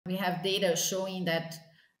We have data showing that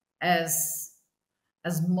as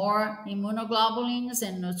more immunoglobulins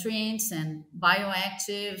and nutrients and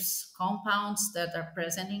bioactives compounds that are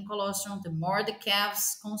present in colostrum, the more the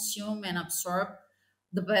calves consume and absorb,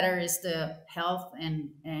 the better is the health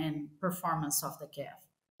and performance of the calf.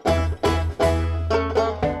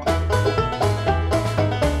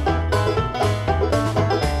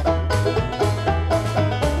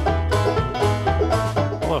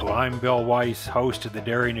 Hello, I'm Bill Weiss, host of the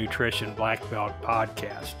Dairy Nutrition Blackbelt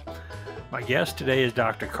Podcast. My guest today is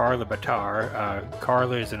Dr. Carla Bittar.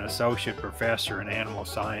 Carla is an associate professor in animal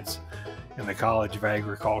science in the College of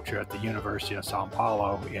Agriculture at the University of Sao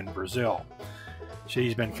Paulo in Brazil.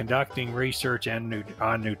 She's been conducting research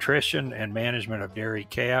on nutrition and management of dairy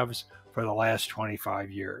calves for the last 25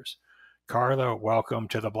 years. Carla, welcome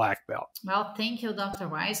to the Black Belt. Well, thank you, Dr.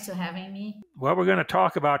 Weiss, for having me. What we're going to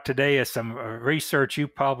talk about today is some research you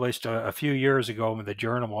published a few years ago in the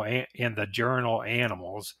journal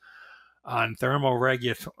Animals on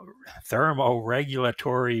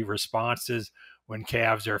thermoregulatory responses when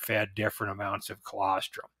calves are fed different amounts of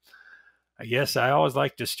colostrum. I guess I always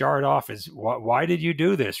like to start off is why did you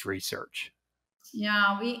do this research?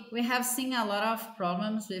 Yeah, we have seen a lot of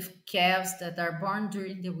problems with calves that are born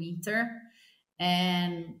during the winter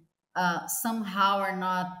and somehow are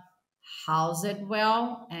not housed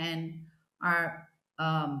well and are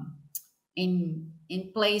in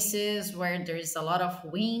places where there is a lot of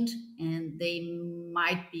wind and they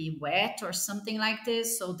might be wet or something like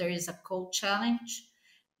this. So there is a cold challenge.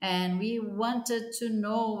 And we wanted to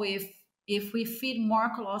know if we feed more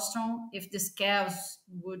colostrum, if these calves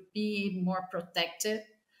would be more protected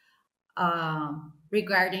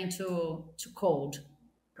regarding to cold.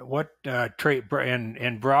 What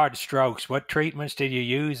in broad strokes, what treatments did you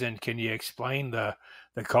use, and can you explain the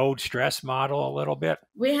cold stress model a little bit?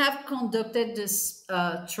 We have conducted this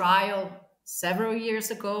trial several years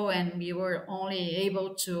ago, and we were only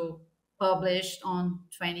able to publish on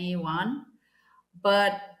 21.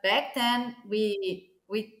 But back then, we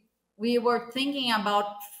were thinking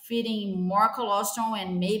about feeding more colostrum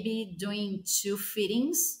and maybe doing 2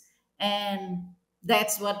 feedings, and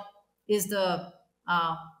that's what is the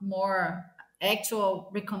more actual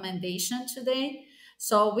recommendation today.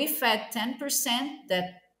 So we fed 10%.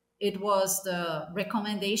 That it was the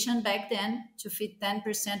recommendation back then to feed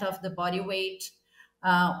 10% of the body weight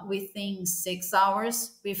within 6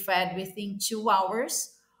 hours. We fed within 2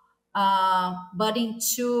 hours, but in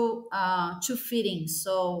two feedings.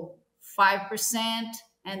 So 5%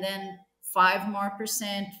 and then 5 more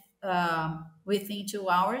percent within 2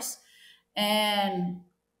 hours. And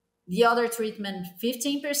the other treatment,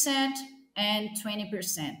 15% and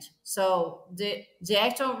 20%. So the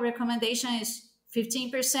actual recommendation is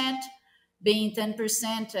 15%, being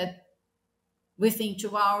 10% within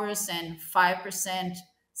 2 hours and 5%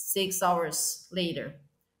 6 hours later.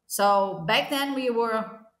 So back then we were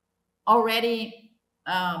already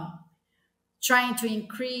trying to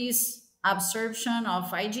increase absorption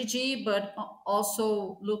of IgG, but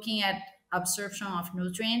also looking at absorption of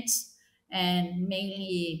nutrients. And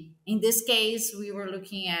mainly in this case, we were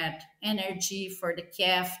looking at energy for the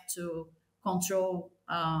calf to control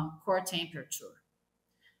core temperature.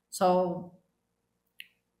 So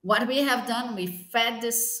what we have done, we fed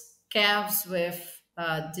these calves with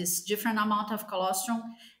this different amount of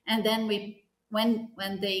colostrum. And then when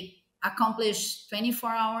they accomplish 24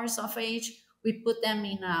 hours of age, we put them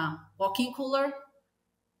in a walk-in cooler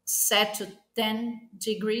set to 10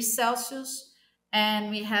 degrees Celsius.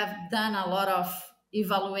 And we have done a lot of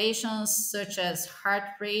evaluations such as heart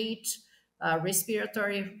rate,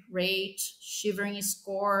 respiratory rate, shivering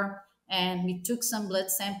score, and we took some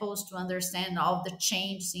blood samples to understand all the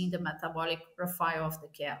changes in the metabolic profile of the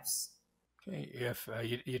calves. Okay, if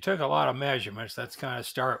you took a lot of measurements, let's kind of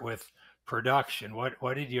start with production.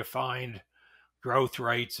 What did you find, growth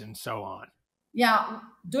rates and so on? Yeah,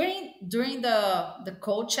 during the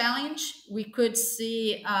cold challenge, we could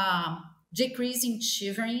see decreasing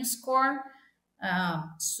shivering score,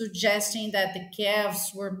 suggesting that the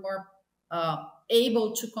calves were more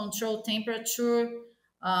able to control temperature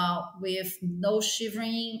with no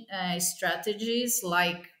shivering strategies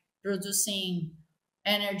like producing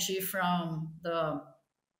energy from the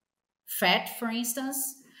fat, for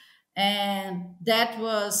instance. And that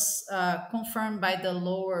was confirmed by the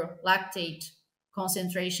lower lactate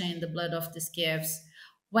concentration in the blood of these calves.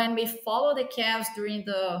 When we followed the calves during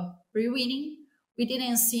the pre-weaning, we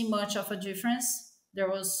didn't see much of a difference. There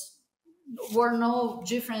were no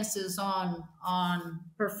differences on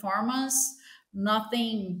performance,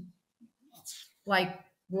 nothing like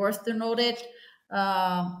worth to note it.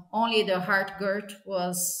 only the heart girth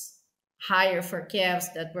was higher for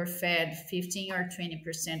calves that were fed 15 or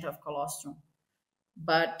 20% of colostrum,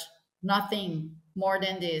 but nothing more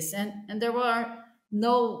than this. And there were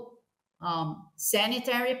no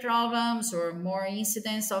sanitary problems or more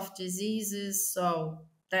incidents of diseases. So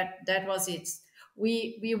that was it.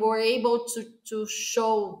 We were able to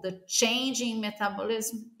show the change in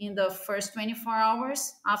metabolism in the first 24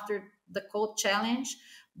 hours after the cold challenge,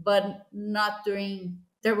 but not during,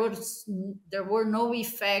 there were no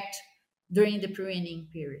effect during the pre-weaning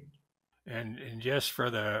period. And just for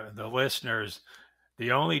the listeners,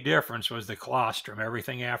 the only difference was the colostrum.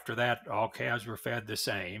 Everything after that, all calves were fed the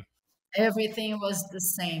same. Everything was the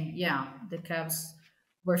same. Yeah, the calves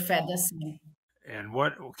were fed the same. And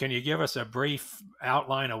what can you give us a brief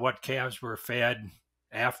outline of what calves were fed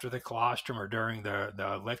after the colostrum or during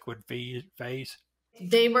the liquid phase?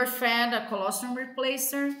 They were fed a colostrum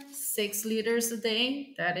replacer, 6 liters a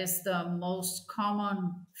day. That is the most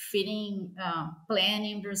common feeding plan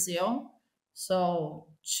in Brazil. So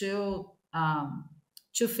two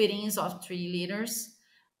feedings of 3 liters,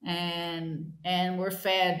 and were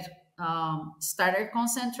fed starter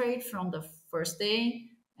concentrate from the first day,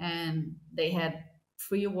 and they had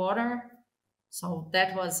free water. So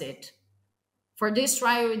that was it. For this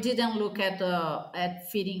trial, we didn't look at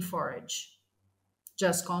feeding forage,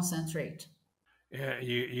 just concentrate.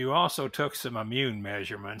 You also took some immune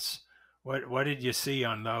measurements. What did you see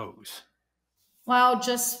on those? Well,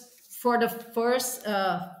 just for the first,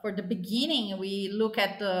 for the beginning, we look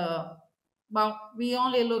at we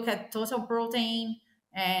only look at total protein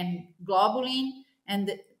and globulin,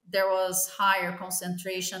 and there was higher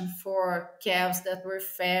concentration for calves that were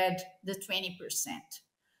fed the 20%.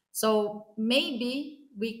 So maybe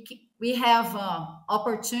we have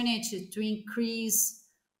opportunity to increase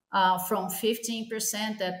from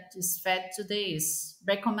 15% that is fed today, is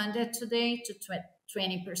recommended today, to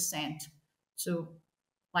 20%, to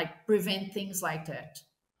like prevent things like that.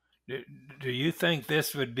 Do you think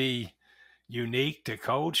this would be unique to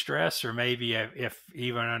cold stress, or maybe if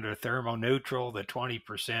even under thermoneutral, the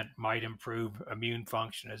 20% might improve immune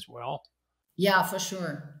function as well? Yeah, for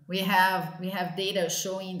sure. We have data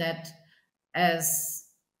showing that as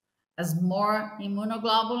more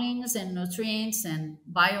immunoglobulins and nutrients and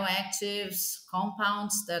bioactives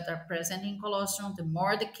compounds that are present in colostrum, the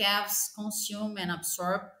more the calves consume and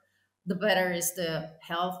absorb, the better is the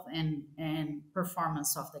health and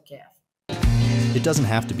performance of the calf. It doesn't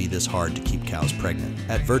have to be this hard to keep cows pregnant.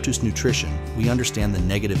 At Virtus Nutrition, we understand the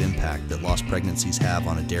negative impact that lost pregnancies have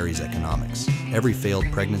on a dairy's economics. Every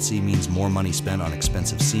failed pregnancy means more money spent on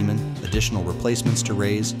expensive semen, additional replacements to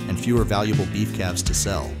raise, and fewer valuable beef calves to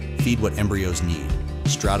sell. Feed what embryos need.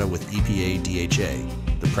 Strata with EPA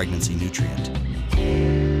DHA, the pregnancy nutrient.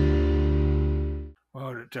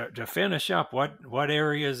 Well, to finish up, what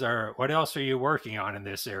else are you working on in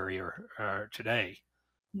this area today?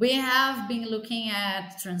 We have been looking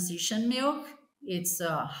at transition milk. It's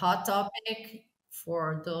a hot topic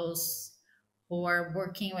for those who are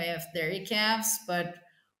working with dairy calves, but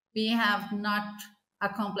we have not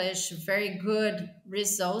accomplished very good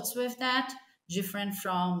results with that, different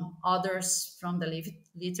from others from the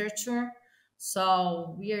literature.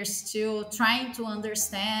 So we are still trying to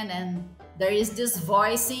understand, and there is this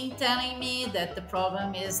voicing telling me that the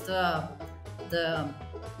problem is the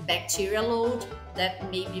bacterial load that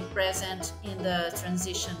may be present in the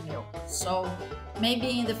transition milk. So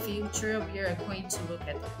maybe in the future we are going to look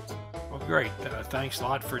at that. Well, great. Thanks a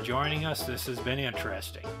lot for joining us. This has been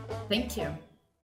interesting. Thank you.